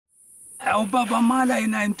Awu baba mala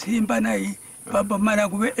ina imthimba nayi baba mala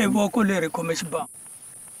kube evoko le rekomeshba.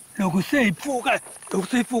 Loko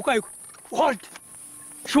seyifuka hold.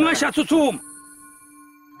 Shunga shatsutsuma.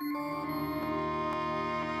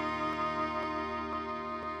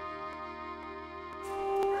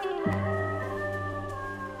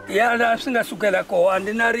 Ya la singasukela ko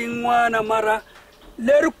andina rin'wana mara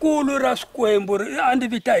lerikulu ra Swikwembu andi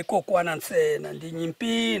vita hi kokwana ntsena ndi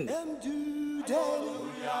Nyimpini.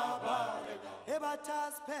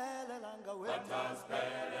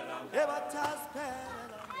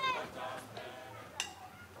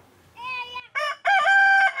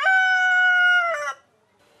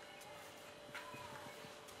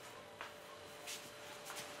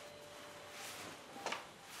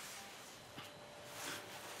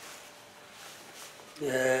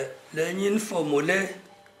 Le uniform le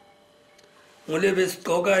ngule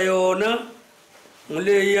besigqoka yona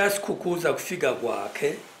ngule yasikhukhuza kufika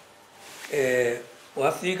kwakhe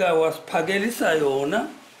wafika wasiphakelisa yona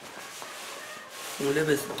ngule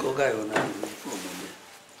besigqoka yona uniform le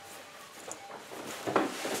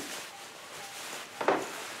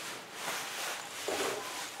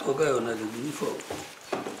gqoka yona le uniform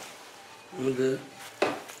ngule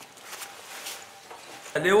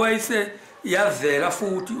le wayise yavela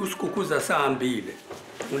futhi usikhukhuza sahambile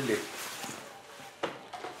ule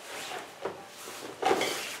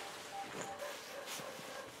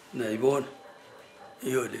nayibona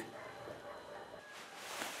iyo le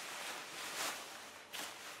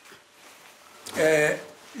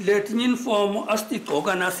letinye uniform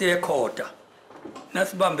asitigqoka nasekhota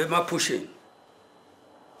nasibambe emaphusheni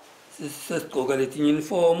sesigqoka letinye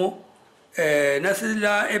uniform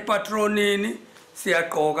nasila epatronini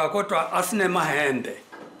siyagqoka kodwa asinemahembe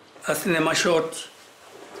asinemashoti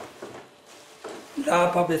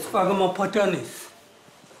lapha besifaka amaphatanisi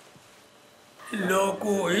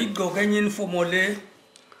loko igqoka enye uniform le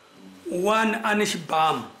one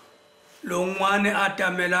anishibam lo n'wane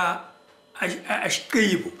atamela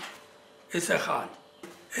ashiqibo esehali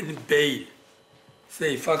and bail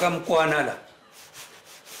seyifaka mkwana la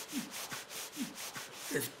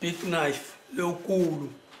a big knife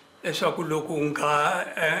lokulu leswaku loko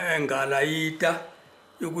ngalayita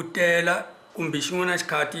yokutela kumbe xin'wana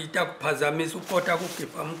xikhathi yi ta ku phazamisa u kota ku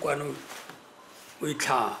khipa mukwana u yi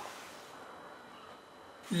tlhava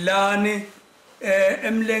lani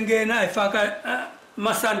emilengeni a hi faka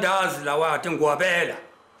masandazi lawa tingwavela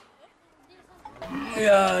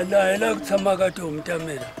ya laha hi la ku tshamaka tihomu ta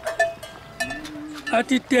mina a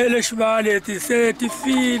ti tele xivaleti se ti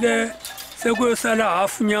file se ku yo sala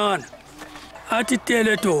hafunyana a ti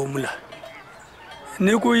tele tihomu la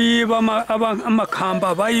ni ku yiva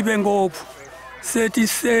makhamba va yive ngopfu se ti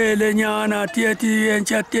sele nyana tiye ti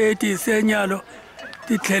enca teti se nyalo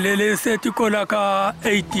ti tlhelele se ti kola ka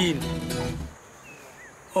 18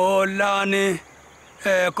 o lani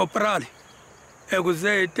koprali eku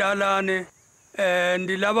ze hi ta lani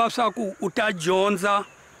ndi lava swa ku u ta dyondza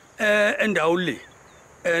endhawu leyi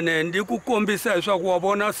ene ndi ku kombisa leswaku wa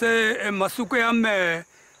vona se masiku ya mehe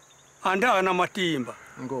a nda ha na matimba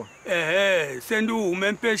se ndi hume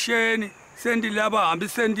empexeni se ndi lava hambi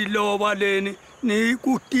se ndi lova leni ni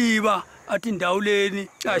ku tiva a tindhawu leni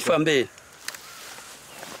a xi fambeni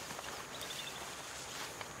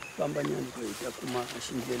famba nyana ku hi ta kuma a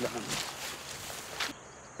xindlelani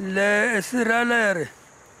le siraleri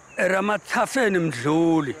ra mathafeni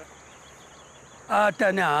mdluli a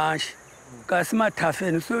ta ni haxi kasi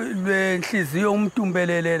mathafeni so lwe nhliziyo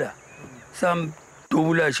umtumbelelela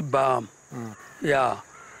samdula xibamu ya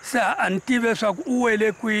sa a ni tivi leswaku u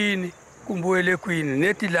wele kwini kumbe u wele kwini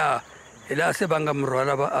neti laha hi laha se va nga mi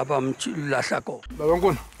rhwala a va mi lahla kona baba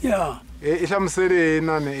Nkuna ya i hlamuseli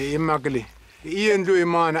inani hi mhaka leyi yi endliwe hi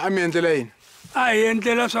mani a mi endlela yini a hi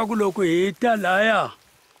endlela swaku loko hi ta lahaya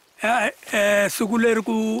siku leri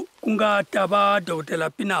ku nga ta va dokotela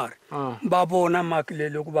Pinari va vona mhaka leyi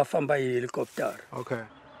loko va famba hi helicopter okay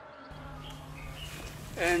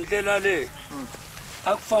endlela leyi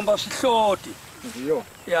a ku famba swihloti yo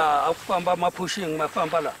ya a ku famba maphushing ma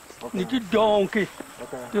famba laha ni tidonki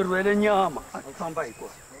ti rhwele nyama a ti famba hi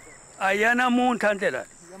kona a ya namuntlha ndlela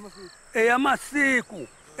leyi ya masiku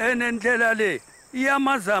ene ndlela leyi i ya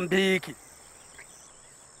Mozambique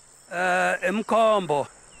emkhombo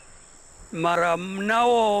mara na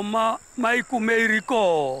wona ma yi kume yi ri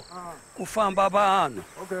koho ku famba vanhu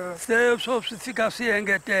se swo swi fika swi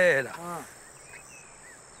engetela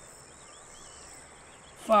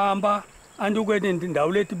famba andukweni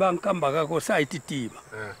tindhawu leti va nkambaka ko sa yi ti tiva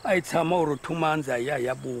a yi tshama u ri 2 months a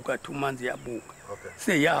ya buka 2 months ya buka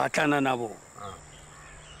se ya hatlana na vona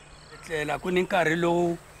tlela ku ni nkarhi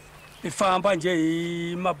lowu ifamba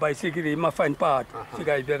nje imabhayisikili ima-fine part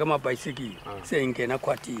fika ibeka amabhayisikili seyingena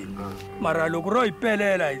khwatini mara loko ro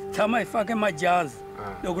yipelela tshama ifake majazi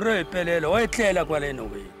loko ro yipelela wa etlela kwale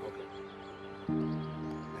enhoveni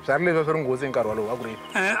swiharhi leswi swi ri nghozi hi nkarhi walowu a ku ri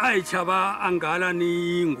a hi chava anghala ni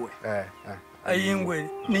yingwe a yingwe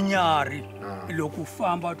ni nyari loko u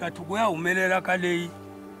famba u ta ku ya humelela ka leyi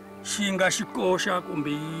xi nga xi koxa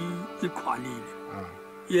kumbe yi khwalile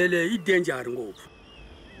yeleyo yi denjari ngopfu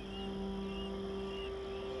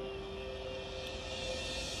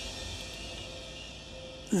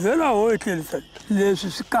vhela ho etlerisa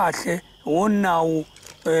leswi swi kahle ho nawu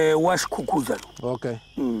wa xikhukhuza lowu okay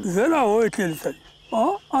vhela ho etlerisa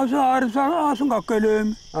a swiharhi a swi nga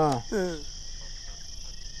kelemi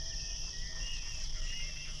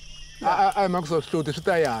a hi mhaka swo swihloti swi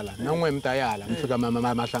ta yala na n'we mi ta yala mi fika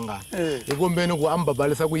mahlangana hi kombeni ku a mi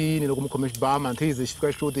babalisa ku yini loko mi khome xibama until hi ze xi fika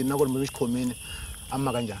xihlotini na ku ri mi xi khomini a mi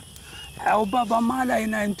maka njhani a wu babamala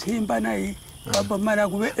hina hi ntshimba na hi babamala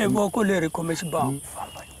ku ve evoko leri khome xibama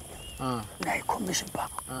famba na hi khome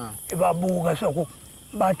xibama hi va buka swa ku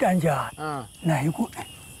va ta njhani na hi ku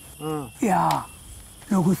ya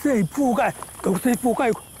loko se hi pfuka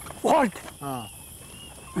hi ku halt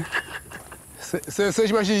se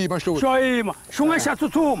xi va xi yima xihloti xo yima xin'we xa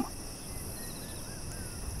tsutsuma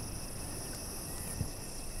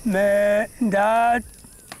me nda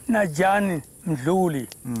na Jani Mdluli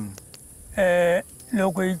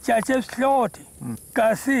loko hi cace swihloti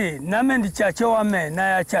kasi na me ndi cace wa mena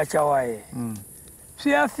ya caca wa yena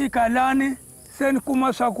swi ya fika lani se ni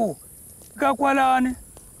kuma swa ku ka kwalani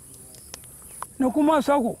ni kuma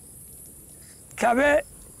swa ku tlhave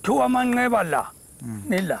thuwa manqeva la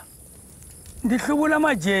ni la ndi hluvula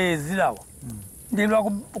majezi lawa ndi lwa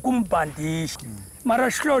ku mbhandixa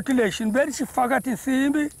mara xihloti lexi ni ve ni xi faka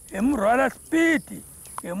tinsimbi hi mu rhwala spiti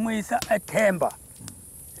hi mu yisa eThemba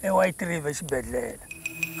eWhite River exibedhlele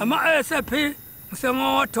ama-SAP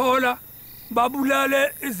ngisengo wathola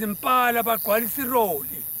babulale izimpala bagcwalisa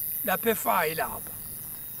iroli lapha efayi lapha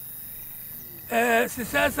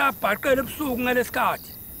sisesabhaqela ebusuku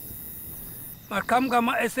ngalesikhathi maqhamuka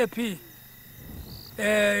ama-SAP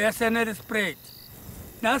yaseNelspruit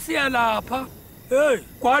nasiya lapha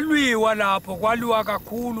kwalwiwa lapho kwalwiwa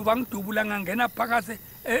kakhulu bangidubula ngangena phakathi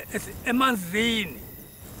emanzini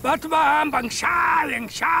bathi bahamba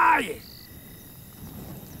ngishaye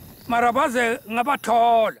mara baze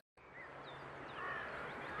ngabathola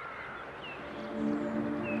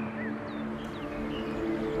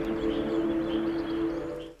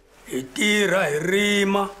hi tirha hi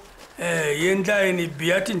rima hi endla yini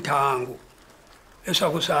biya tinthangu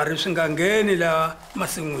leswaku swiharhi swi nga ngheni la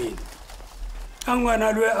masin'wini a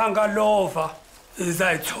n'wana loyi a nga lova hi za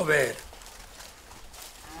hi tshovela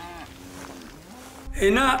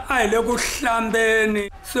hina a hi le ku hlambeni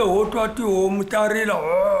se ho twa tihomu ta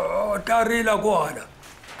rila kwala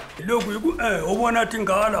loko hi ku ho vona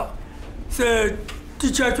tinghala se ti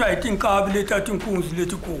cacwa hi tinkavi leti ta tinkunzi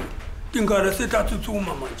letikulu tinghala se ta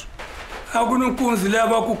tsutsuma manje a ku ni nkunzi leyi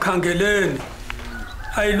va ku khangeleni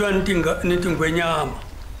a yi lwa ni tingwenyama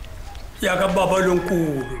ya ka baba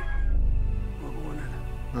lonkulu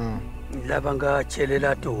lava nga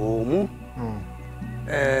chelela tihomu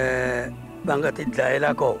va nga ti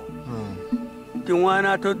dlayela kona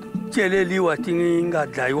tin'wana to celeliwa ti nga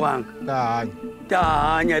dlayiwanga ta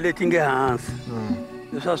hanya leti nge hansi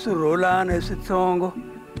leswa swirholana leswitsongo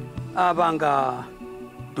a va nga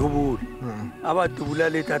duvuli a va duvula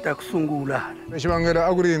leti a ta ku sungula xivangelo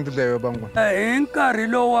a ku ri yini ti dlayiwa bangwa hi nkarhi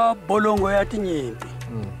lowu wa bolongo ya tinyimpi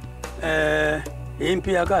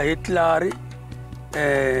nyimpi ya ka Hitler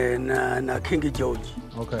na King George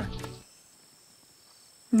okay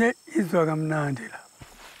ne izwa kamnandi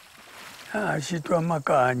la xitwa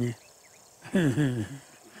makanyi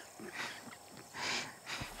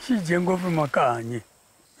xi dye ngopfu makanyi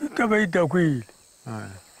ta va yi dakwile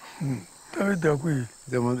ta va yi dakwile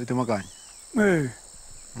timakanyi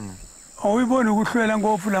a wu yi voni ku hlwela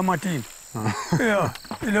ngopfu la matini ya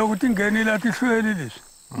loko ti nghenile a ti hlweli leswi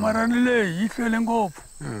mara ni leyi yi hlwele ngopfu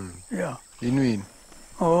ya yi nwini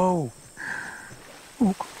u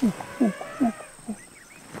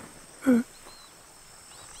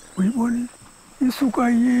yi voni yi suka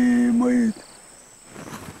yima yi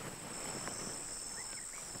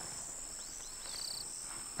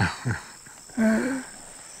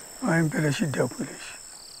a yi mpela xi dyakwe lexi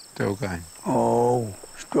twa vukanyi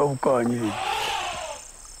xi twa vukanyi lexi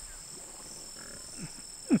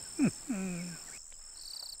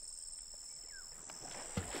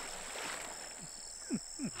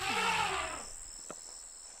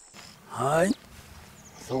hayi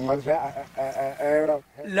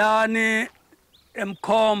lani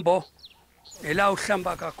emkhombo ela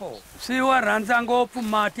uhlamba kakho siwa rhandza ngopfu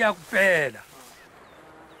mati ya kupela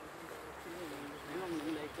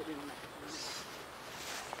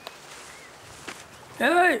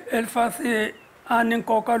Elfasi ani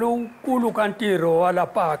nkoka lowukulu ka ntirho wa la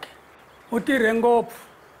park u tirhe ngopfu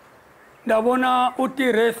ndabona u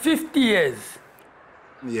tirhe 50 years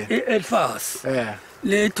Elfas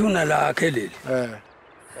le thuna lakhe leli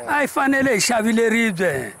a yi fanele hi xavile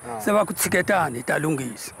ribye se va ku tshiketani ta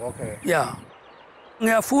lunghisa ya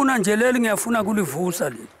ngiyafuna nje leli ngiyafuna kulivusa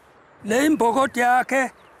leli leyi mbokoti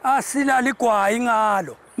yakhe a silali kwayi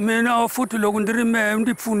ngalo mina futhi loko ndi ri mehe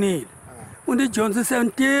ndi pfunile u ndi dyondzise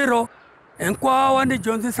ntirho hinkwawo a ndi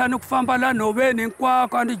dyondzisa ni ku famba la nhoveni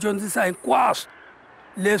hinkwako a ndi dyondzisa hinkwaswo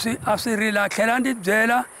leswi a swi rila a tlhela ndi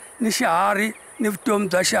byela ni xiharhi ni vutomi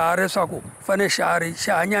bya xiharhi leswaku fanele xiharhi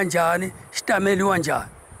xi hanya njhani xi tameliwa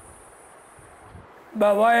njhani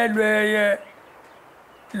bava yelweye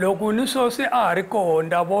loko ni swoswi a ha ri koho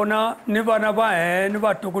nda vona ni vana va hina ni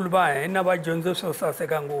vatukulu va hina va dyondze swo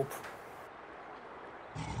saseka ngopfu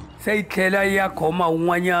se yi tlhela yi ya khoma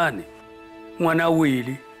un'wanyani n'wana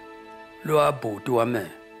wili loyi a buti wa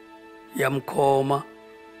mehe ya mukhoma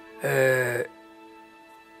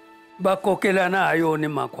va kokelana ha yona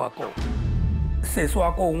mhaka wa kona sesi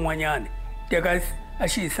wa ko un'wanyani teka a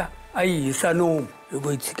xi yisa a yi hisa nomu hi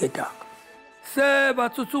ku yi tshiketaka se va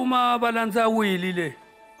tsutsuma va landza wili leyi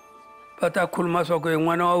va ta khuluma swa ku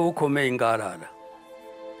n'wana wa wu khome hi ngalala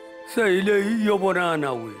se hi leyi yo vonana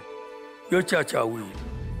na wili yo caca wili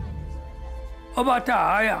a va ta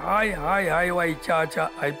hayi wa yi caca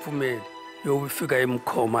a yi pfumeli yo fika yi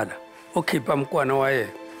mukhoma la o khipha mukwana wa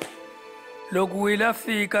yena loko wili a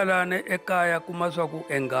fika lana ekaya kuma swa ku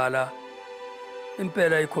engala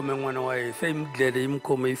impela yi khome n'wana wa yena se yi mudlele yi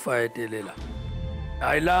mukhome yi fayetelela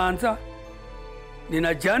a yi landza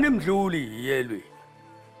nina jani mdluli hi yelwe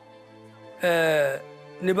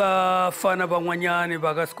ni vafana van'wanyani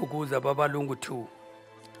va ka Skukuza va valungu 2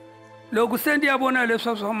 loko se ndi ya vona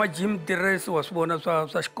leswa swa ma-gym dress wa swi vona swa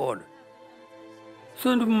xikolo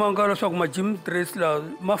se ndi mangala swa ku ma-gym dress lawa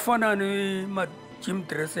ma fana ni ma-gym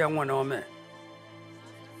dress ya n'wana wa mehe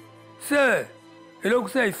se hi loko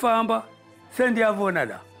se hi famba se ndi ya vona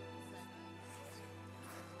la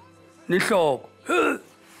ni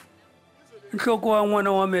nhloko wa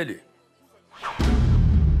n'wana wa mehe leyi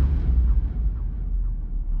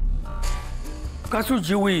kasi u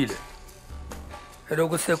jiwile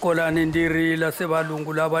loko se kolani ndi rila se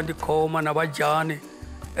valungu lava ndi khoma na vajani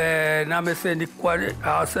na me se ndi kwale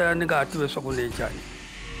se ni nga ha tivi swa ku ni njhani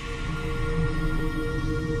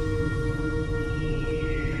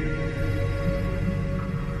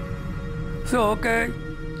so okay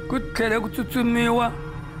ku tlhele ku tsutsumiwa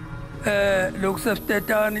loko se swi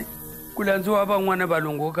tetani ku landziwa van'wana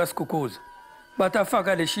valungu ka Skukuza va ta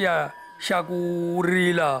faka lexiya xa ku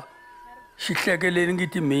rila xi hlekeleni ngi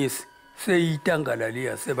timhisi se yi tangala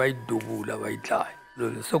liya se va yi duvula va yi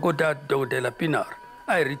dlaya soko ta dokodela Pinar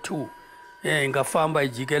a hi ri 2 hi nga famba hi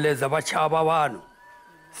jikeleza va chava vanhu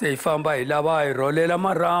se hi famba hi lava hi rholela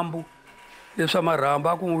marhambu leswa marhambu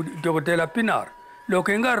a ku dokodela Pinar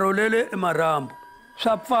loko hi nga rholele marhambu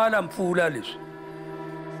swa pfala mpfula leswi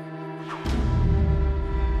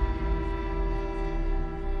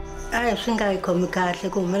a swi nga hi khomi kahle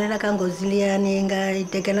ku humelela ka nghozi liyani hi nga hi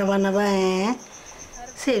tekela vana va hehe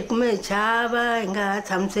se hi kume hi chava hi nga ha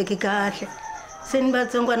tshamiseki kahle se ni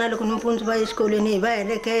vatsongwana loko ni mpundzu va ye exikolweni hi va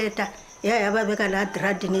heleketa hi ya va veka laha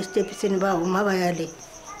diradini exitepisini va huma va ya le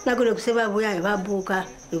na ku loko se va vuya hi va buka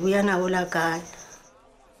hi vuya na vo la kaya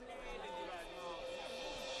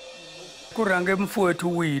ku rhange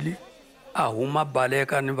mfowethu wili a huma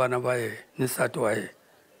baleka ni vana va yena ni nsati wa yena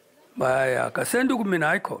va yaka se ndi ku mina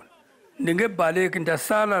hayi khona ni nge baleki ni ta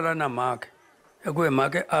sala la na mhake hikuva hi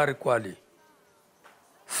mhake a ri kwale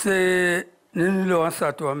se ni lo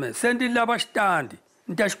wansati wa mina se ndi lava xitandi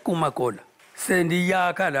ni ta xi kuma kola se ndi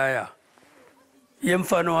yaka laya ye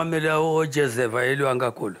mfana wa mina wo Josepha yelwe a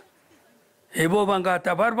nga kola hi vo va nga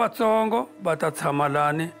ta va ri vatsongo va ta tshama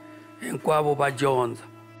lani hinkwavo va dyondza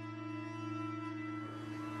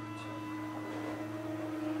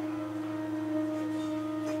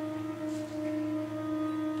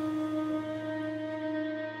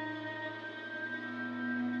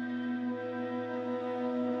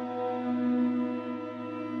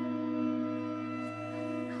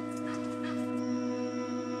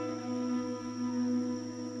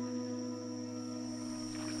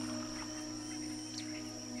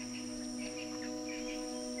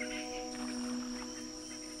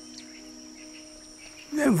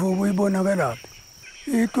Mvubu ibonakala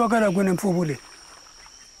itwakala kune mfubu le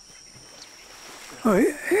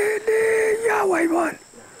le yawa yibona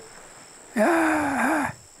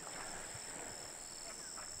ya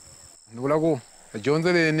Ndivula ku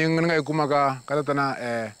dyondzo leyi ni nga yi kuma ka tatana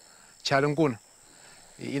Charlie Nkuna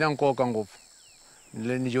yi na nkoka ngopfu.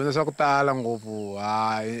 Ni dyondza swa ku tala ngopfu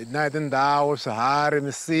na tindhawu swiharhi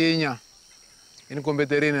misinya i ni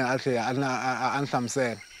kombeterini a tlhela a ni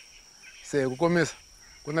hlamusela. Se ku komisa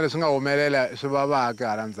ku na leswi nga humelela swi vavaka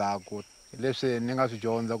hala ndzhaku hi leswi ni nga swi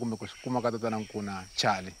dyondza kumbe ku swi kuma ka tatana Nkuna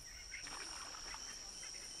Charlie.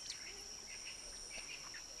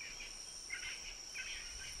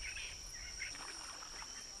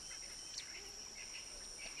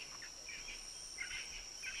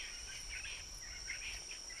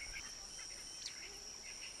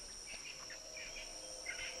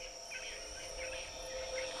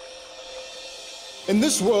 In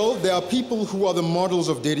this world, there are people who are the models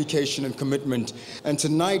of dedication and commitment. And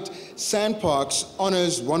tonight, Sandparks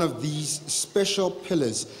honors one of these special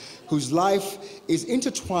pillars whose life is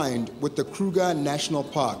intertwined with the Kruger National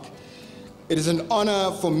Park. It is an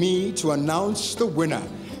honor for me to announce the winner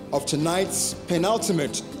of tonight's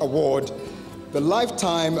penultimate award, the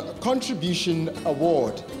Lifetime Contribution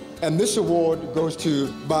Award. And this award goes to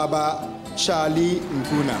Baba Charlie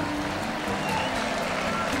Nkuna.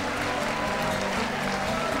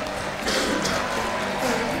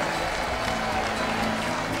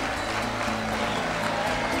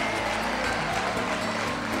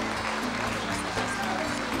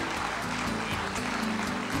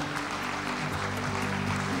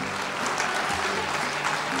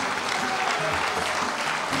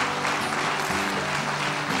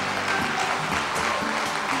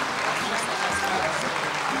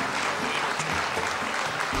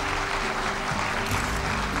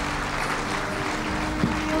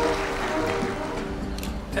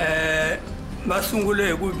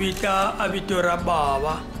 basungule kubita abitora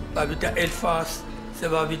baba babita Elfas se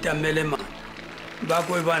babita Melema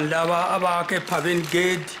bakwe bandaba abake Phaven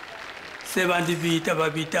Gate se bandibita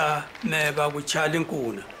babita me baku Charlie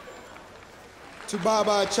Nkuna. To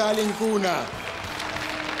Baba Charlie Nkuna.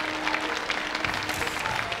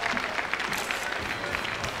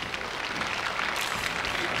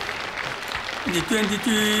 Ndi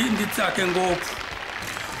 22 nditsake ngopfu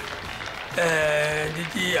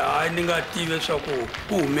nditi hayi ni nga tivi swa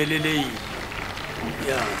ku humelele yini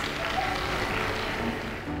ya